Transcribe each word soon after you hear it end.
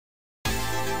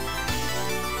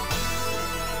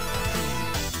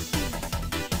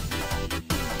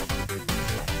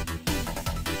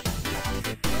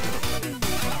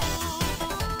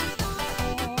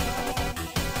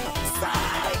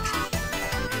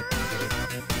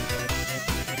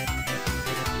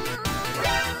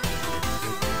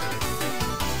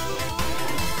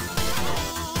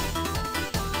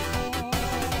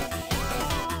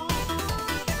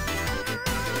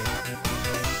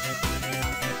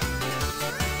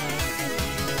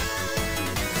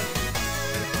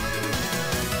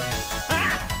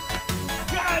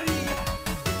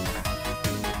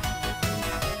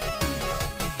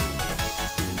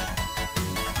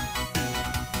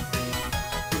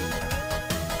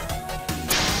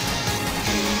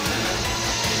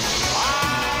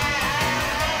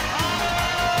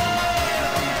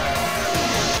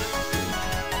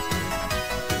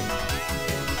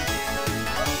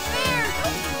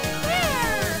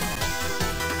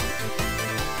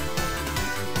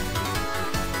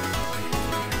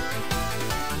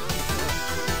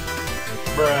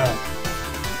Bruh.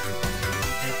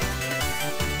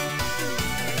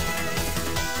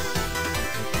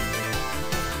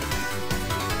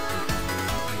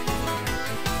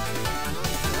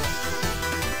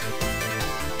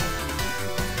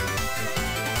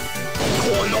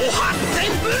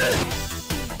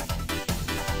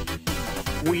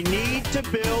 We need to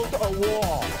build a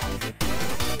wall.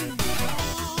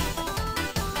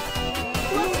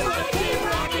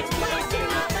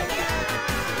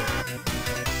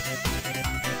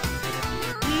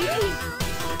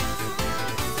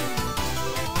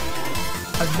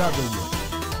 Another one.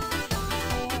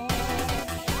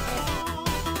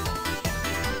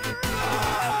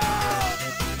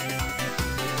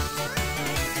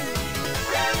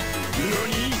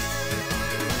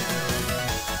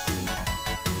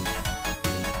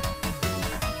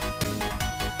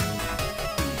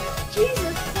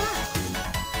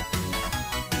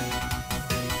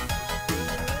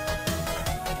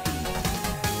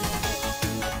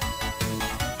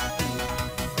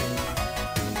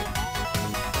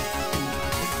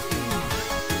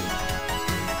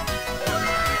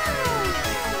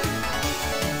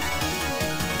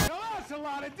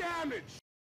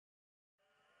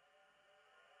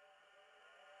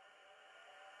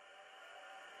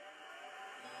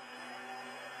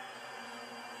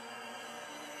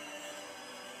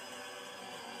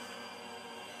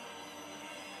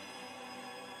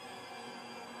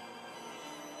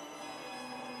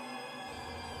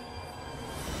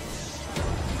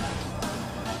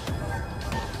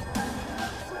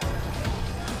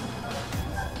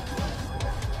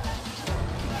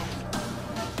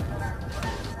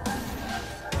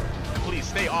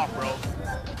 Stay off, bro.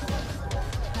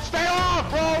 Stay off,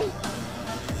 bro!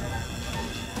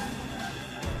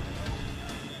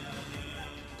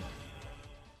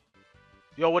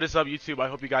 Yo, what is up, YouTube? I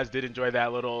hope you guys did enjoy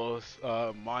that little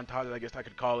montage, I guess I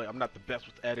could call it. I'm not the best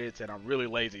with edits, and I'm really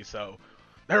lazy, so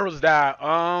there was that.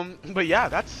 But yeah,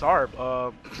 that's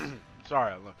SARB.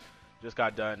 Sorry, I just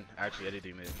got done actually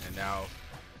editing it, and now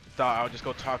thought I would just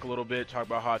go talk a little bit, talk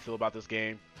about how I feel about this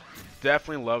game.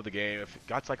 Definitely love the game. If it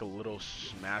got like a little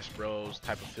Smash Bros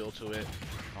type of feel to it.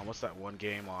 What's that one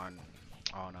game on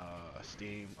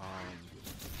Steam?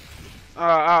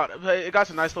 It got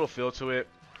some nice little feel to it.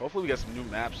 Hopefully we get some new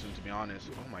maps soon, to be honest.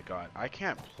 Oh my god, I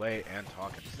can't play and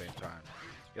talk at the same time.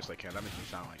 Yes, I can. That makes me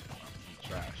sound like I'm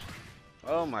trash.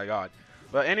 Oh my god.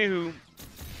 But anywho,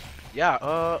 yeah.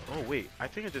 Oh wait, I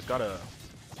think I just got a.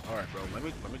 All right, bro. Let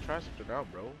me try something out,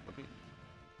 bro.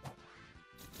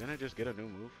 Didn't I just get a new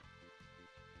move?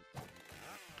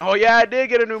 Oh yeah, I did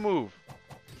get a new move.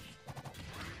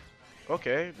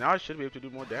 Okay, now I should be able to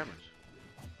do more damage.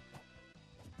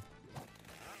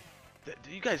 Do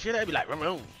you guys hear that? I'd be like,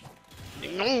 oh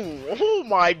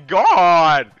my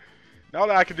god! Now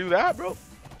that I can do that, bro.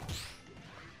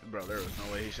 Bro, there was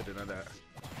no way he should have done that.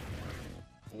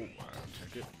 Oh, I'll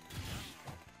check it.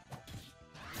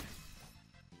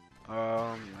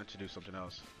 Let's do something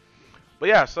else. But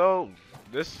yeah, so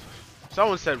this.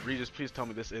 Someone said, Regis, please tell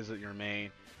me this isn't your main.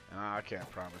 I can't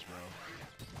promise, bro.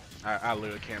 I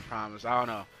literally can't promise. I don't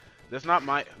know. This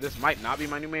might not be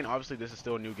my new main. Obviously, this is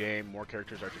still a new game. More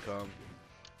characters are to come.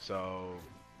 So,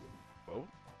 oh,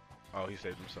 he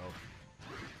saved himself.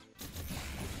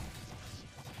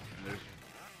 And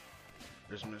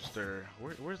there's Mr.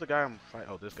 Where's the guy I'm fighting?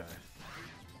 Oh, this guy.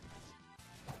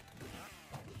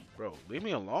 Bro, leave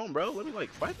me alone, bro. Let me like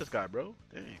fight this guy, bro.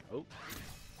 Dang. Oh.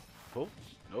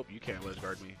 Nope, you can't ledge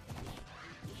guard me.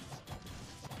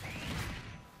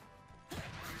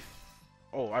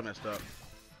 Oh, I messed up.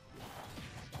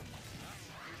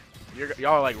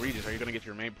 Y'all are like Regis. Are you gonna get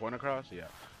your main point across? Yeah,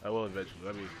 I will eventually.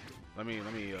 Let me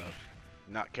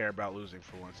not care about losing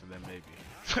for once, and then maybe.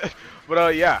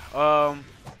 But yeah. I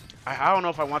don't know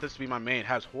if I want this to be my main. It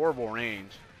has horrible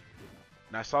range,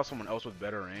 and I saw someone else with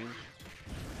better range,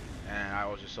 and I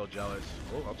was just so jealous.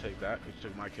 Oh, I'll take that because you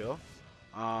took my kill.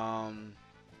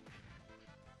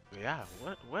 Yeah,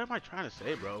 what am I trying to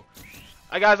say, bro?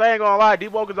 Hey guys, I ain't gonna lie,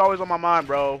 Deep Woken's always on my mind,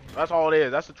 bro. That's all it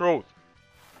is. That's the truth.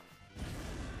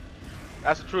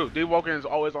 That's the truth. Deep Woken is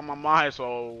always on my mind,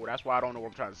 so that's why I don't know what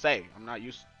I'm trying to say. I'm not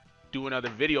used to doing other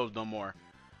videos no more.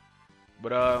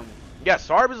 But yeah,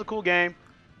 SARB is a cool game.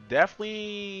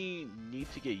 Definitely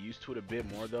need to get used to it a bit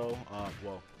more though.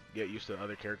 Well, get used to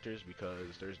other characters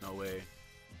because there's no way.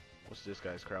 What's this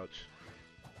guy's crouch?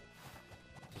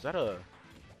 Is that a?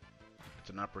 It's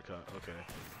an uppercut. Okay,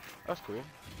 that's cool.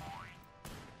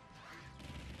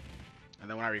 And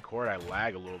then when I record, I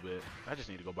lag a little bit. I just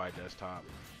need to go buy a desktop.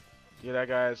 Yeah, that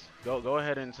guys, go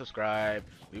ahead and subscribe.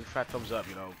 Leave a fat thumbs up.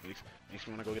 You know, makes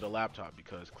me want to go get a laptop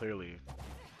because clearly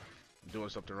I'm doing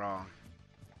something wrong.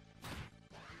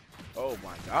 Oh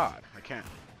my god. I can't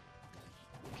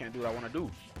do what I want to do.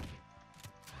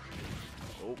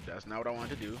 Oh, that's not what I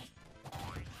wanted to do.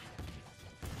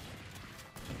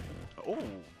 Oh.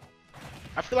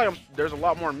 I feel like there's a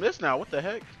lot more miss now. What the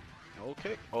heck?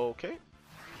 Okay. Okay.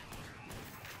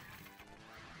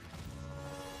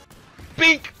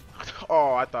 Bink!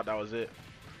 Oh, I thought that was it.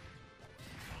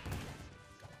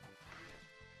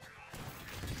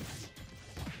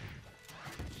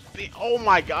 Oh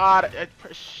my god. I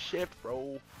pressed shift,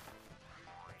 bro.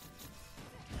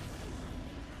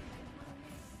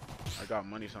 I got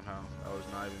money somehow. That was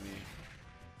not even me.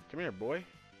 Come here, boy.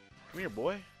 Come here,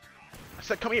 boy. I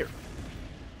said come here.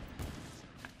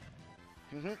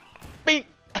 Bink!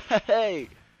 Hey!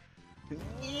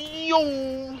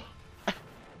 Yo!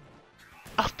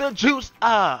 After juice,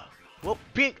 well,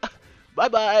 pink. Bye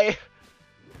bye.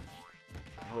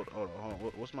 Hold on.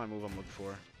 What's my move I'm looking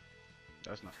for?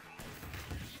 That's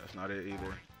not it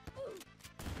either.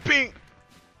 Pink.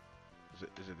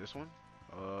 Is it this one?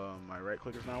 My right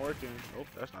click is not working. Oh,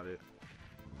 that's not it.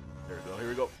 There we go. Here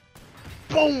we go.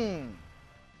 Boom.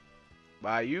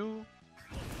 By you.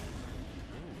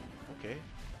 Ooh, okay.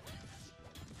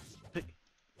 Hey.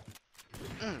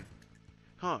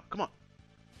 Huh? Come on.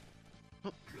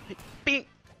 Hey, bing.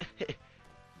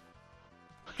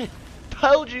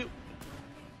 Told you.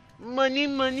 Money,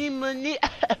 money, money.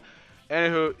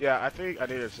 Anywho, yeah, I think I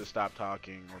needed to stop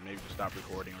talking, or maybe to stop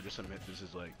recording, or just admit this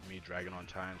is like me dragging on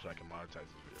time so I can monetize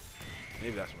this video.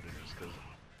 Maybe that's what it is, because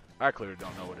I clearly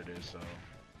don't know what it is, so.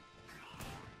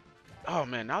 Oh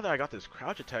man, now that I got this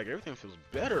crouch attack, everything feels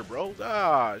better, bro.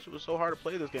 Gosh, it was so hard to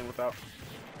play this game without.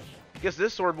 I guess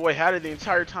this sword boy had it the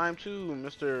entire time too,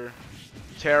 Mr.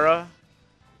 Terra.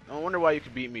 No wonder why you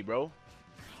could beat me, bro.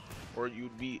 Or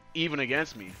you'd be even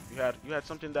against me. You had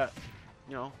something that,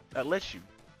 you know, that lets you.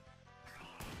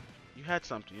 You had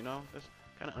something, you know? That's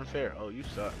kind of unfair. Oh, you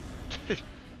suck.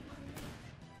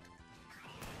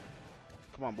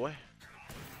 Come on, boy.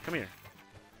 Come here.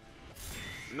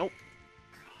 Nope.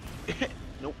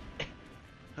 Nope.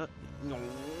 No.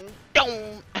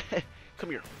 Don't. Come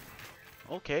here.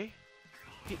 Okay.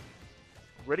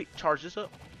 Ready? Charge this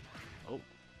up. Oh.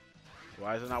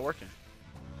 Why is it not working?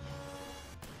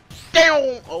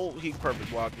 Damn! Oh, he perfect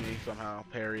blocked me somehow.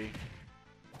 Parry.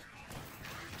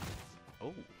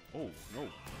 Oh. Oh, no.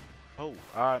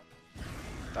 Oh,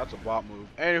 that's a bot move.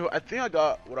 Anywho, I think I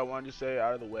got what I wanted to say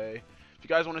out of the way. If you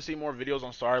guys want to see more videos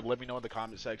on SARB, let me know in the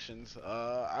comment sections.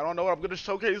 I don't know what I'm going to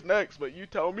showcase next, but you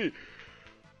tell me.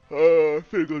 I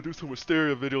think I'll do some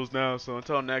Wisteria videos now. So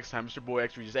until next time, Mr. Boy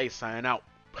xRegisAce signing out.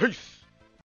 Peace!